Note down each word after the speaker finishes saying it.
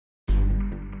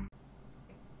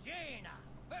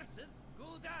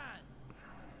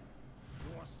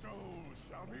soul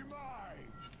shall be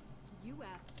mine. You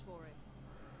asked for it.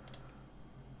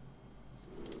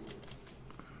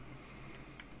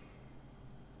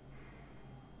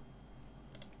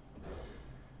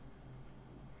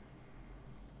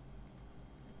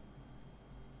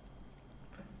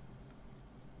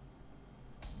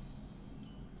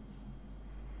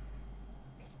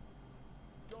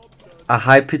 A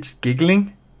high-pitched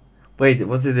giggling? Wait,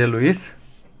 was it Eloise?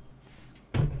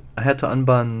 I had to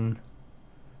unban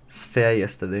Sphere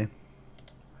yesterday.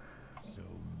 So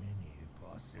many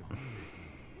possibilities.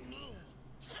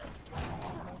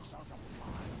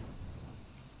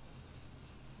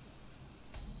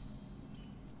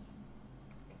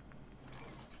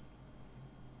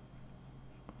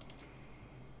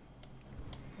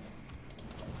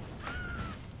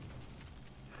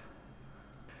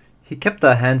 He kept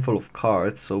a handful of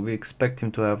cards, so we expect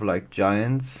him to have like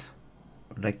giants.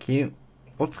 Like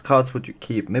what cards would you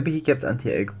keep? Maybe he kept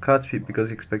anti-aggro cards because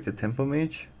he expected Tempo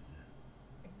Mage.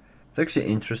 It's actually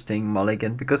interesting,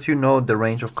 Mulligan, because you know the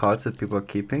range of cards that people are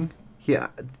keeping. He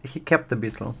kept the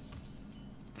Beetle.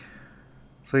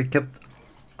 So he kept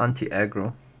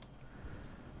anti-aggro.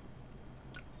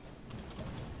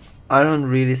 I don't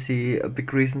really see a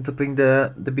big reason to ping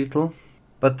the Beetle.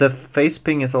 But the face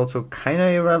ping is also kinda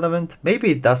irrelevant. Maybe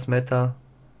it does matter.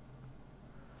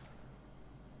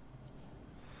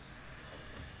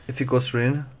 If he goes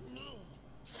Rin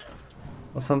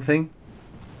or something.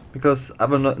 Because I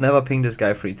will never ping this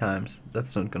guy 3 times.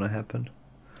 That's not gonna happen.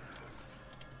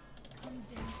 Come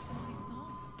dance to my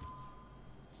song.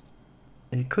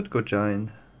 He could go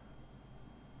giant.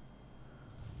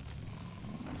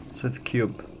 So it's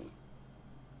cube.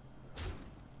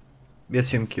 We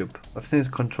assume cube. I've seen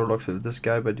control locks with this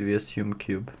guy, but we assume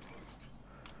cube.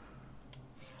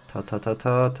 Ta ta ta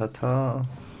ta ta ta.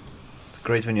 It's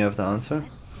great when you have the answer.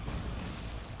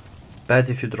 Bad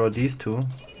if you draw these two.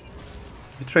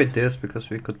 We trade this because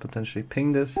we could potentially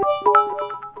ping this.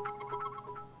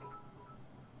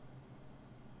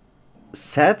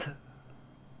 Set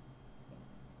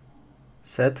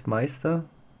Meister?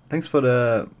 Thanks for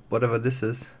the whatever this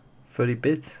is. 30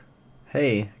 bits.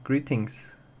 Hey,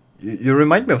 greetings. You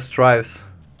remind me of Strives.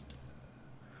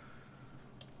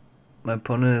 My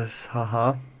opponent is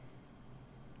haha.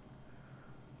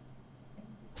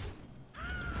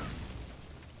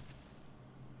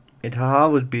 It haha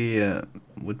would be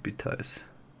Tice.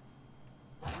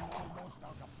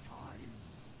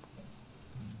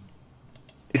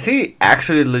 Is he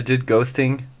actually legit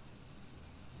ghosting?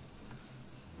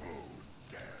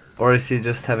 Or is he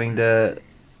just having the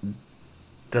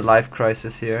life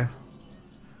crisis here?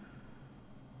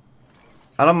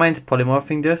 I don't mind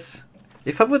polymorphing this.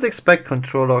 If I would expect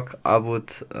control lock, I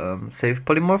would save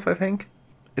polymorph, I think.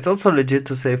 It's also legit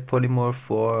to save polymorph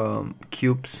for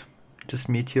cubes. Just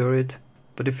meteor it.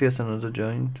 But if he has another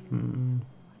giant...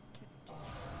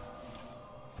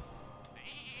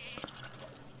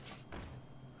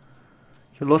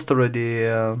 He lost already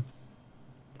a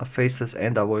Faceless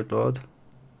and a Void Lord.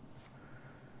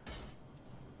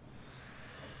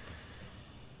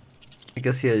 I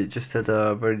guess he just had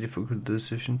a very difficult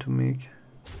decision to make.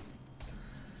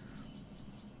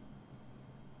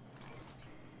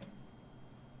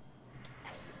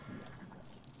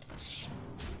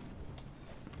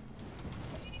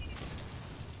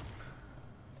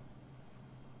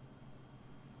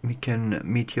 We can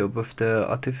meteor with the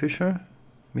Artificer.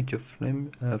 Meteor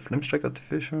Flame Strike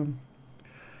Artificer.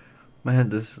 My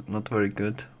hand is not very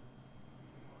good.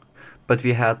 But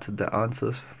we had the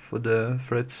answers for the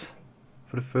threats.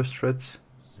 For the first threats.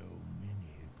 So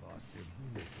many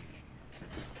possibilities.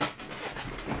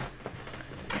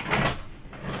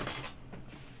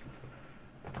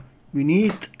 We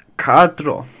need card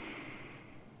draw.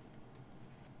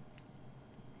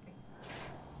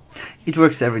 It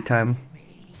works every time.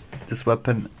 This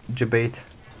weapon debate.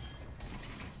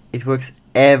 It works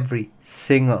every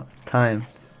single time.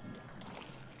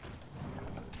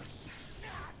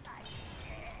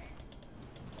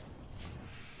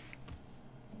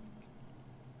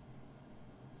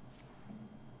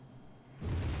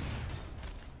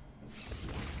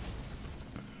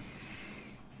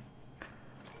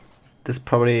 This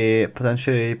probably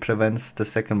potentially prevents the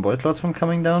second Void Lord from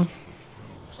coming down.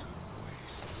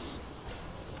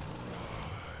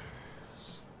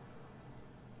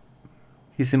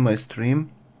 He's in my stream.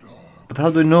 But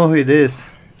how do I know who it is?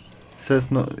 It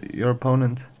says no, your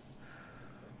opponent.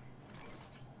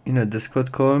 In a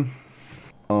Discord call.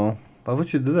 Oh, why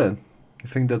would you do that? You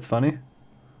think that's funny?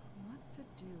 What to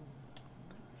do?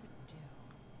 What to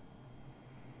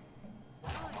do?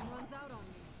 Time runs out on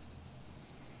me.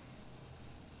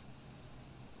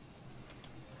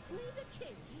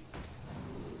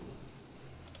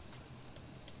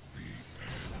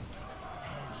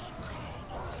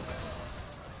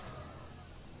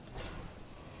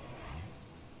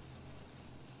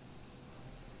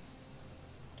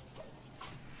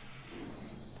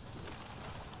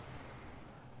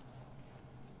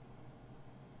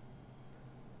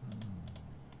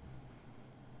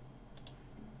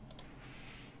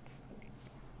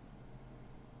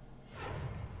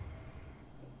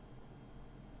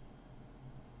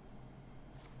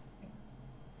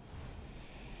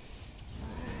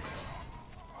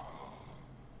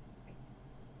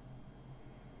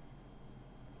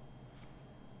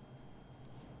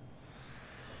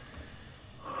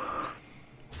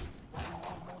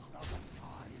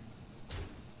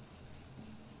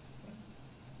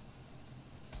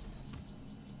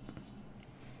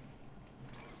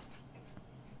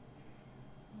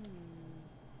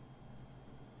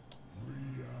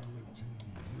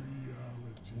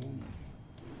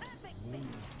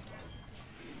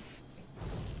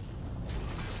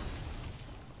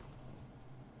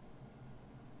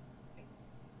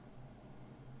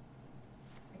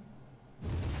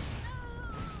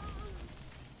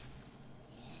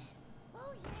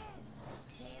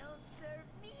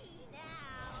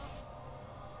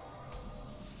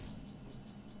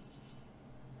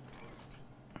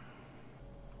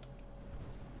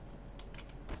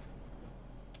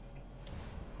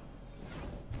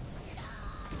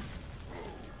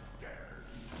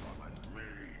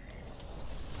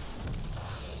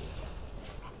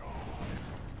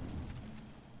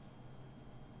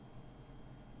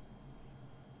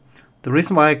 The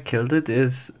reason why I killed it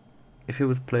is if he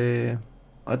would play...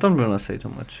 I don't want to say too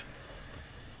much.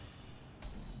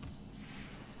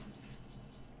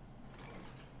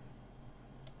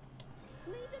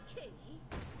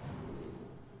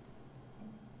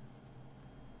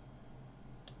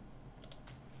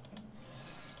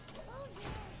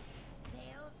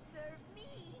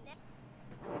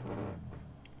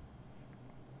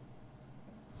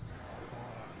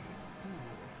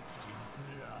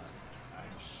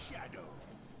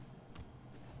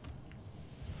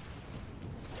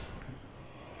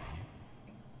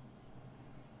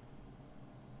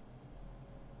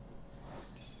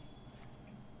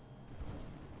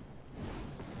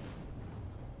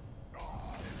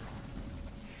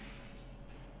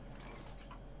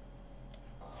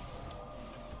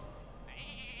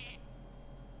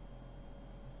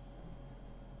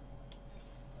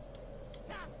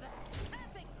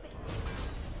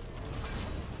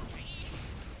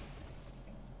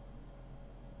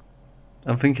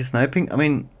 I'm thinking sniping. I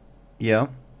mean, yeah,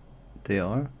 they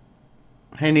are.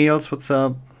 Hey Niels, what's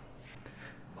up?